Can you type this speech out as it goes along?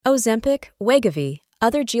Ozempic, Wegovy,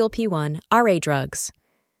 other Glp-1ra drugs.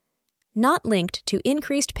 Not linked to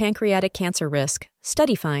increased pancreatic cancer risk,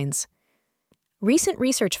 study finds. Recent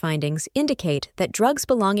research findings indicate that drugs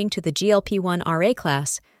belonging to the Glp-1ra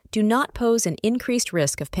class do not pose an increased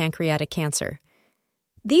risk of pancreatic cancer.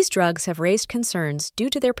 These drugs have raised concerns due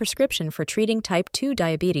to their prescription for treating type 2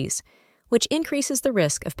 diabetes, which increases the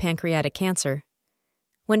risk of pancreatic cancer.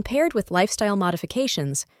 When paired with lifestyle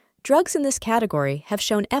modifications, drugs in this category have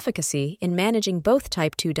shown efficacy in managing both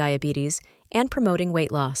type 2 diabetes and promoting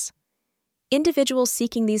weight loss. Individuals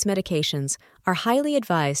seeking these medications are highly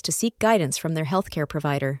advised to seek guidance from their healthcare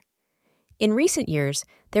provider. In recent years,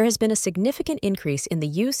 there has been a significant increase in the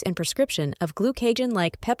use and prescription of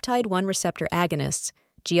glucagon-like peptide-1 receptor agonists,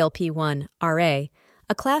 Glp-1ra,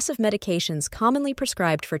 a class of medications commonly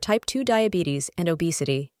prescribed for type 2 diabetes and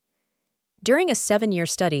obesity. During a 7-year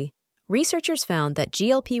study, researchers found that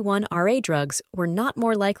Glp-1ra drugs were not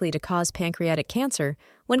more likely to cause pancreatic cancer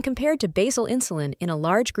when compared to basal insulin in a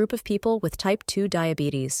large group of people with type 2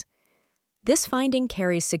 diabetes. This finding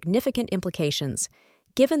carries significant implications,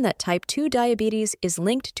 given that type 2 diabetes is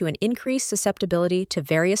linked to an increased susceptibility to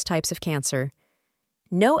various types of cancer.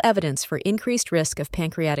 No evidence for increased risk of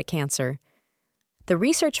pancreatic cancer. The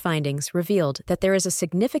research findings revealed that there is a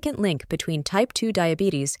significant link between type 2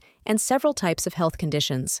 diabetes and several types of health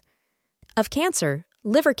conditions. Of cancer,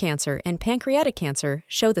 liver cancer and pancreatic cancer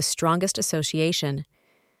show the strongest association.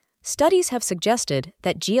 Studies have suggested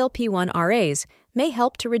that Glp-1ras may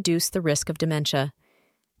help to reduce the risk of dementia.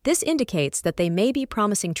 This indicates that they may be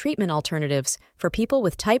promising treatment alternatives for people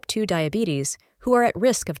with type 2 diabetes who are at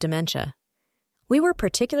risk of dementia. We were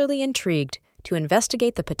particularly intrigued to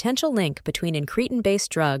investigate the potential link between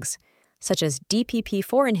incretin-based drugs, such as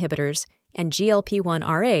DPP-4 inhibitors and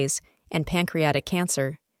Glp-1ras, and pancreatic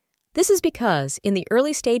cancer. This is because, in the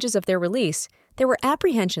early stages of their release, there were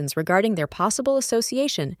apprehensions regarding their possible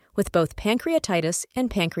association with both pancreatitis and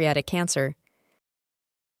pancreatic cancer.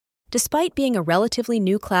 Despite being a relatively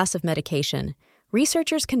new class of medication,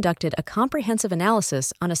 researchers conducted a comprehensive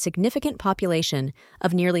analysis on a significant population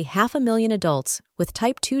of nearly 500,000 adults with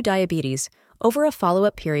type 2 diabetes over a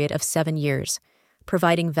follow-up period of 7 years,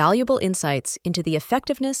 providing valuable insights into the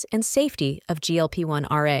effectiveness and safety of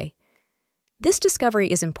Glp-1ra. This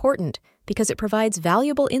discovery is important because it provides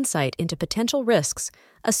valuable insight into potential risks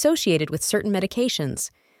associated with certain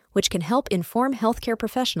medications, which can help inform healthcare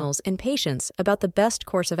professionals and patients about the best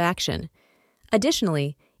course of action.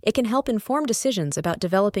 Additionally, it can help inform decisions about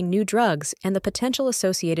developing new drugs and the potential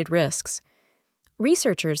associated risks.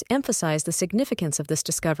 Researchers emphasize the significance of this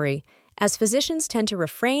discovery, as physicians tend to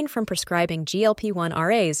refrain from prescribing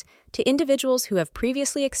Glp-1ras to individuals who have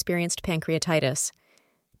previously experienced pancreatitis.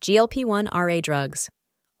 Glp-1ra drugs.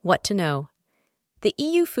 What to know? The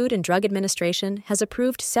EU Food and Drug Administration has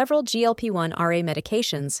approved several Glp-1ra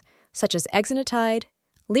medications, such as exenatide,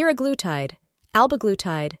 liraglutide,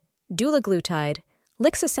 albiglutide, dulaglutide,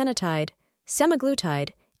 lixisenatide, semaglutide,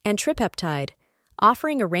 and tripeptide,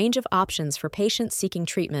 offering a range of options for patients seeking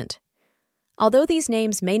treatment. Although these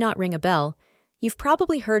names may not ring a bell, you've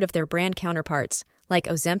probably heard of their brand counterparts, like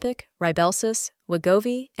Ozempic, Rybelsus,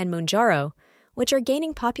 Wegovy, and Mounjaro, which are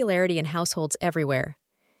gaining popularity in households everywhere.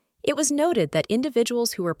 It was noted that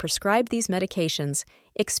individuals who were prescribed these medications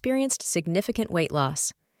experienced significant weight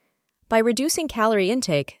loss. By reducing calorie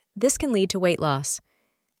intake, this can lead to weight loss.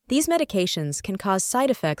 These medications can cause side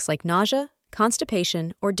effects like nausea,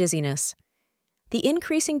 constipation, or dizziness. The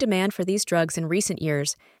increasing demand for these drugs in recent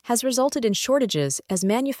years has resulted in shortages as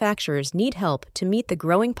manufacturers need help to meet the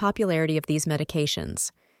growing popularity of these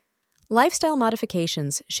medications. Lifestyle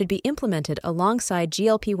modifications should be implemented alongside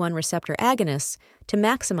GLP-1 receptor agonists to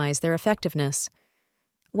maximize their effectiveness.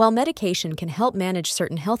 While medication can help manage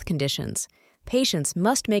certain health conditions, patients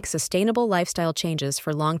must make sustainable lifestyle changes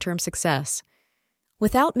for long-term success.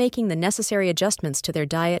 Without making the necessary adjustments to their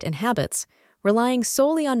diet and habits, relying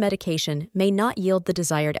solely on medication may not yield the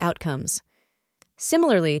desired outcomes.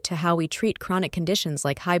 Similarly to how we treat chronic conditions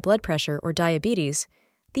like high blood pressure or diabetes,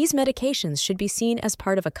 these medications should be seen as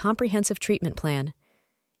part of a comprehensive treatment plan.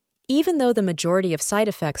 Even though the majority of side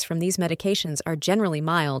effects from these medications are generally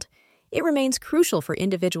mild, it remains crucial for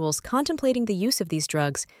individuals contemplating the use of these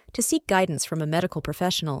drugs to seek guidance from a medical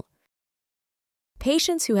professional.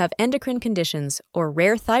 Patients who have endocrine conditions or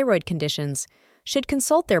rare thyroid conditions should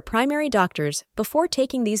consult their primary doctors before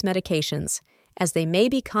taking these medications, as they may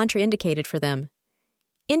be contraindicated for them.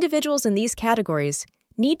 Individuals in these categories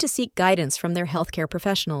need to seek guidance from their healthcare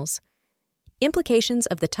professionals. Implications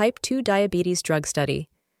of the type 2 diabetes drug study.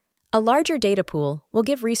 A larger data pool will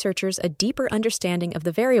give researchers a deeper understanding of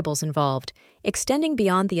the variables involved, extending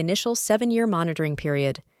beyond the initial 7-year monitoring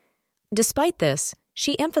period. Despite this,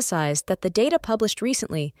 she emphasized that the data published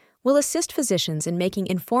recently will assist physicians in making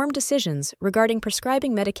informed decisions regarding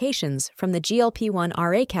prescribing medications from the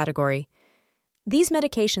GLP-1ra category. These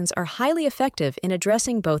medications are highly effective in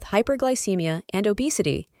addressing both hyperglycemia and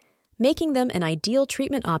obesity, making them an ideal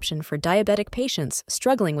treatment option for diabetic patients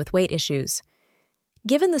struggling with weight issues.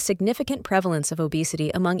 Given the significant prevalence of obesity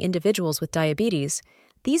among individuals with diabetes,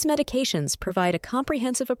 these medications provide a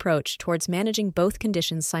comprehensive approach towards managing both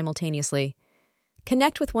conditions simultaneously.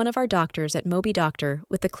 Connect with one of our doctors at MobiDoctor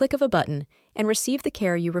with the click of a button and receive the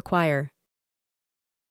care you require.